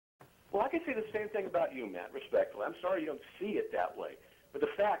Well, I can say the same thing about you, Matt, respectfully. I'm sorry you don't see it that way. But the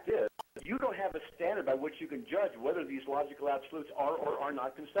fact is, you don't have a standard by which you can judge whether these logical absolutes are or are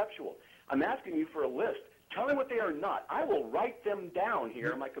not conceptual. I'm asking you for a list. Tell me what they are not. I will write them down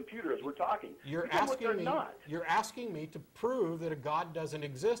here on my computer as we're talking. You're asking me to prove that a God doesn't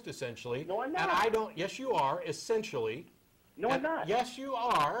exist, essentially. No, I'm not. And I don't. Yes, you are, essentially. No, I'm not. Yes, you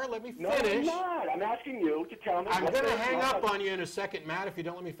are. Let me finish. No, I'm not. I'm asking you to tell me. I'm going to hang up on you in a second, Matt, if you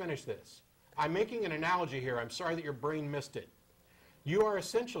don't let me finish this. I'm making an analogy here. I'm sorry that your brain missed it. You are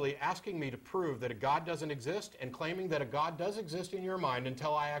essentially asking me to prove that a God doesn't exist and claiming that a God does exist in your mind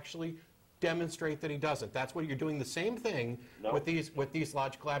until I actually demonstrate that he doesn't. That's what you're doing, the same thing with these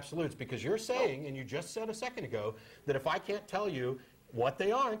logical absolutes, because you're saying, and you just said a second ago, that if I can't tell you what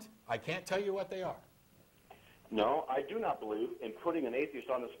they aren't, I can't tell you what they are. No, I do not believe in putting an atheist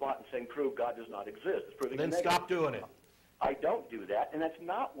on the spot and saying, prove God does not exist. It's proving Then stop doing it. I don't do that, and that's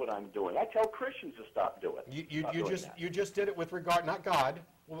not what I'm doing. I tell Christians to stop doing it. You just did it with regard, not God,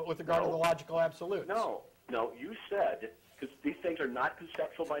 with regard to the logical absolutes. No, you said, because these things are not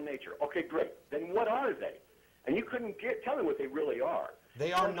conceptual by nature. Okay, great. Then what are they? And you couldn't tell me what they really are.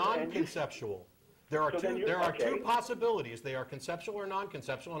 They are non-conceptual. There are two possibilities. They are conceptual or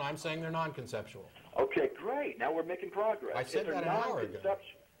non-conceptual, and I'm saying they're non-conceptual. Okay, great. Now we're making progress. I said that an hour ago.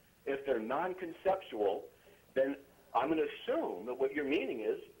 If they're non-conceptual, then I'm going to assume that what your meaning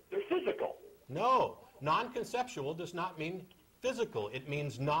is they're physical. No, non-conceptual does not mean physical. It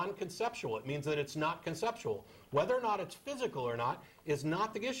means non-conceptual. It means that it's not conceptual. Whether or not it's physical or not is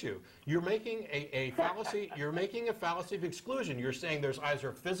not the issue. You're making a fallacy. You're making a fallacy of exclusion. You're saying there's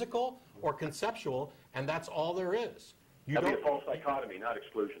either physical or conceptual, and that's all there is. That'd be a false dichotomy, not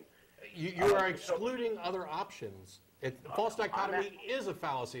exclusion. You are excluding other options. False dichotomy is a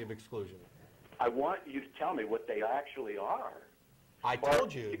fallacy of exclusion. I want you to tell me what they actually are. I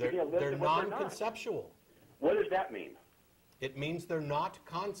told you, they're non-conceptual. What does that mean? It means they're not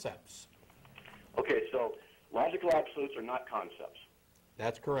concepts. Okay, so logical absolutes are not concepts.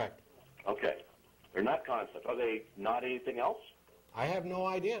 That's correct. Okay, they're not concepts. Are they not anything else? I have no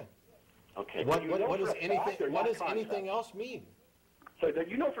idea. Okay. What does anything else mean? So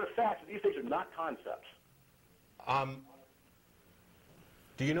you know for a fact that these things are not concepts.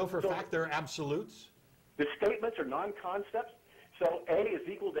 Do you know for a fact they're absolutes? The statements are non-concepts. So A is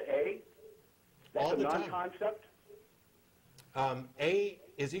equal to A. That's a non-concept. A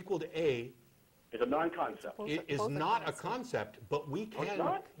is equal to A. Is a non-concept. It is not a concept, but we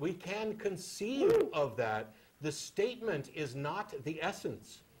can conceive of that. The statement is not the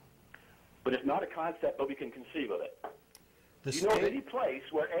essence. But it's not a concept, but we can conceive of it. Do you know of any place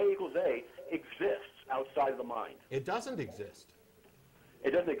where A equals A exists outside of the mind? It doesn't exist.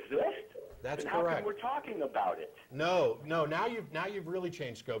 It doesn't exist? That's then correct. How come we're talking about it? No. Now you've really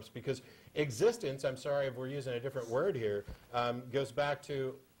changed scopes, because existence, I'm sorry if we're using a different word here, goes back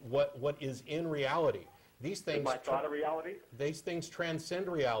to what is in reality. These things. Is my thought of reality? These things transcend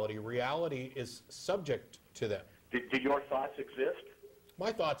reality. Reality is subject to them. Do your thoughts exist?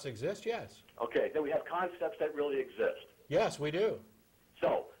 My thoughts exist, yes. Okay, then we have concepts that really exist. Yes, we do.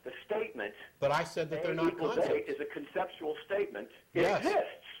 So the statement. But I said that they're not concepts. A is a conceptual statement. It Yes.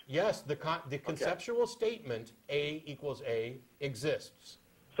 exists. Yes, the conceptual statement A equals A exists.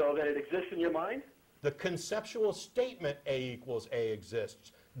 So that it exists in your mind? The conceptual statement A equals A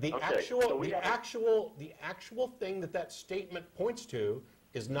exists. The actual thing that statement points to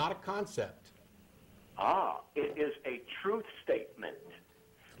is not a concept. It is a truth statement,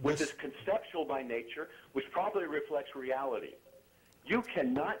 which is conceptual by nature, which probably reflects reality. You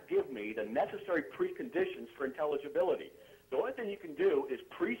cannot give me the necessary preconditions for intelligibility. The only thing you can do is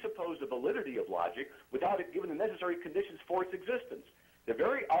presuppose the validity of logic without it giving the necessary conditions for its existence. The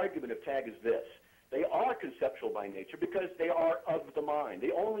very argument of Tag is this. They are conceptual by nature because they are of the mind.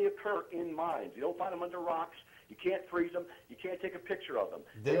 They only occur in minds. You don't find them under rocks. You can't freeze them. You can't take a picture of them.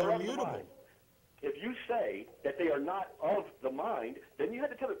 They're immutable. If you say that they are not of the mind, then you have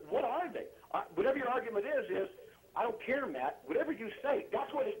to tell me, what are they? Whatever your argument is, I don't care, Matt. Whatever you say,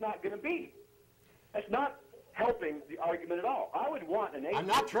 that's what it's not going to be. That's not helping the argument at all. I would want an atheist. I'm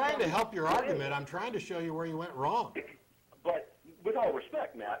not trying to help your argument. I'm trying to show you where you went wrong. But with all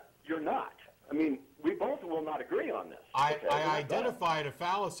respect, Matt, you're not. I mean, we both will not agree on this. I identified a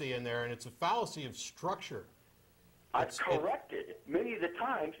fallacy in there, and it's a fallacy of structure. I've corrected many of the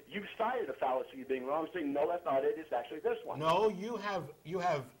times you've cited a fallacy of being wrong, saying, no, that's not it, it's actually this one. No, you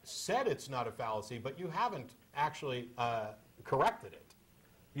have said it's not a fallacy, but you haven't actually corrected it.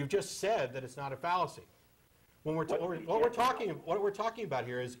 You've just said that it's not a fallacy. When what we're talking about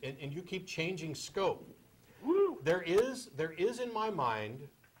here is, and you keep changing scope. Woo. There is in my mind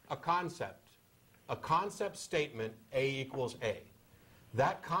a concept statement, A equals A.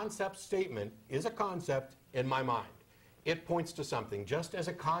 That concept statement is a concept in my mind. It points to something, just as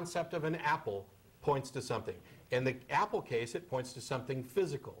a concept of an apple points to something. In the apple case, it points to something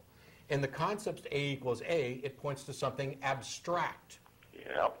physical. In the concept A equals A, it points to something abstract.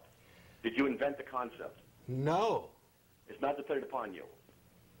 Yeah. Did you invent the concept? No. It's not dependent upon you.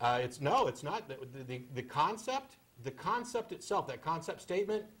 It's not. The concept itself, that concept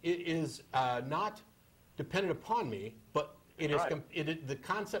statement, it is not dependent upon me, but the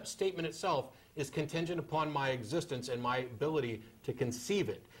concept statement itself is contingent upon my existence and my ability to conceive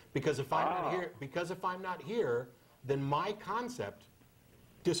it. Because if I'm not here, then my concept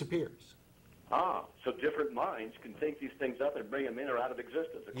disappears. So different minds can think these things up and bring them in or out of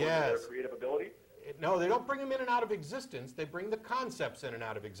existence according to their creative ability? No, they don't bring them in and out of existence. They bring the concepts in and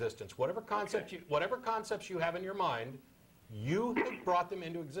out of existence. Whatever concepts you have in your mind, you have brought them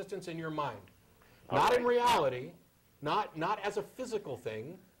into existence in your mind. Not in reality, not as a physical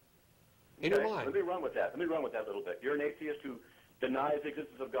thing, in your mind. Let me run with that. Let me run with that a little bit. You're an atheist who denies the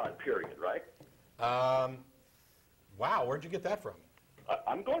existence of God, period, right? Wow, where'd you get that from?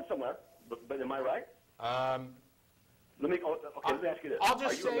 I'm going somewhere, but am I right? Let me ask you this.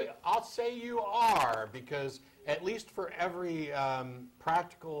 I'll say you are, because at least for every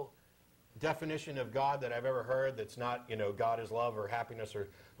practical definition of God that I've ever heard that's not, God is love or happiness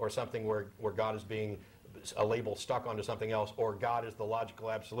or something where God is being a label stuck onto something else, or God is the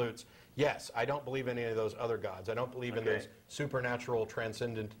logical absolutes. Yes, I don't believe in any of those other gods. I don't believe in those supernatural,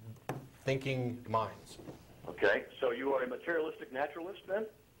 transcendent thinking minds. Okay, so you are a materialistic naturalist then?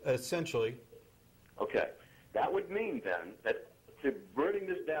 Essentially. Okay. That would mean then that, to burning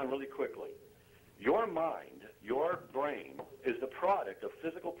this down really quickly, your mind, your brain, is the product of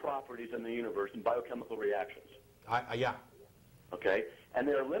physical properties in the universe and biochemical reactions. Yeah. Okay? And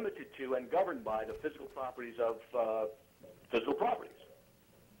they're limited to and governed by the physical properties of physical properties.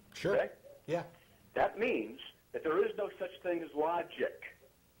 Sure. Okay? Yeah. That means that there is no such thing as logic.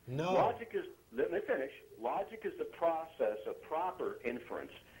 No. Logic is, let me finish, logic is the process of proper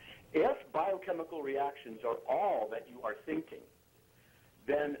inference. If biochemical reactions are all that you are thinking,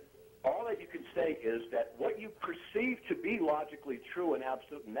 then all that you can say is that what you perceive to be logically true and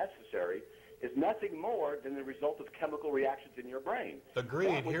absolute and necessary is nothing more than the result of chemical reactions in your brain.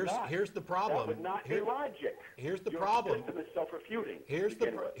 Agreed. Here's the problem. That would not be logic. Here's the problem. Your system is self-refuting.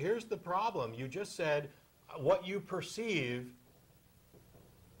 Here's the problem. You just said what you perceive,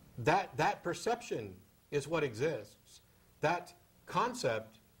 that perception is what exists. That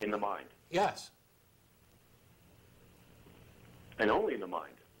concept... In the mind. Yes. And only in the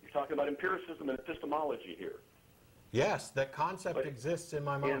mind. You're talking about empiricism and epistemology here. Yes, that concept exists in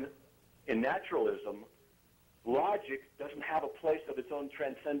my mind. In naturalism, logic doesn't have a place of its own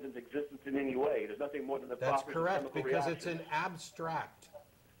transcendent existence in any way. There's nothing more than the properties of chemical reactions. That's correct, because it's an abstract.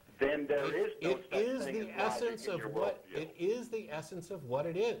 Then there is no such thing as logic in your worldview. It is the essence of what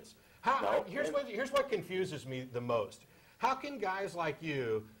it is. Here's what confuses me the most. How can guys like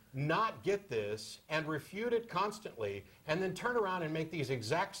you not get this and refute it constantly and then turn around and make these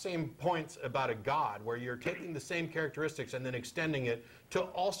exact same points about a God where you're taking the same characteristics and then extending it to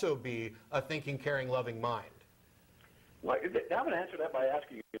also be a thinking, caring, loving mind? Well, I'm going to answer that by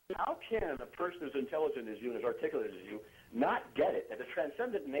asking you, how can a person as intelligent as you and as articulate as you not get it that the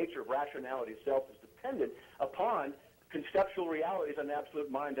transcendent nature of rationality itself is dependent upon conceptual realities and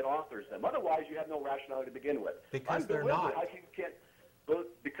absolute mind that authors them? Otherwise, you have no rationality to begin with. Because they're not.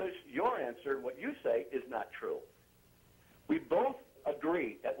 Because your answer, what you say, is not true. We both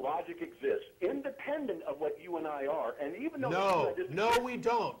agree that logic exists independent of what you and I are, and even though No, we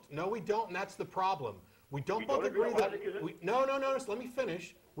don't, and that's the problem. We don't both agree that. No. Let me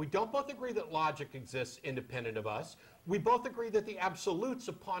finish. We don't both agree that logic exists independent of us. We both agree that the absolutes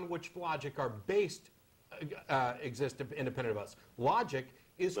upon which logic are based exist independent of us. Logic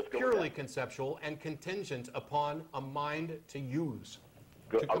is purely conceptual and contingent upon a mind to use.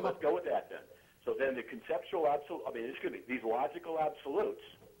 Let's go with that then. So then the conceptual absolute, these logical absolutes,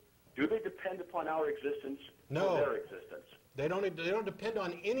 do they depend upon our existence or their existence? They don't depend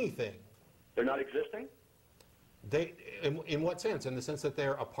on anything. They're not existing? In what sense? In the sense that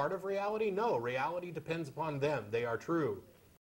they're a part of reality? No, reality depends upon them. They are true.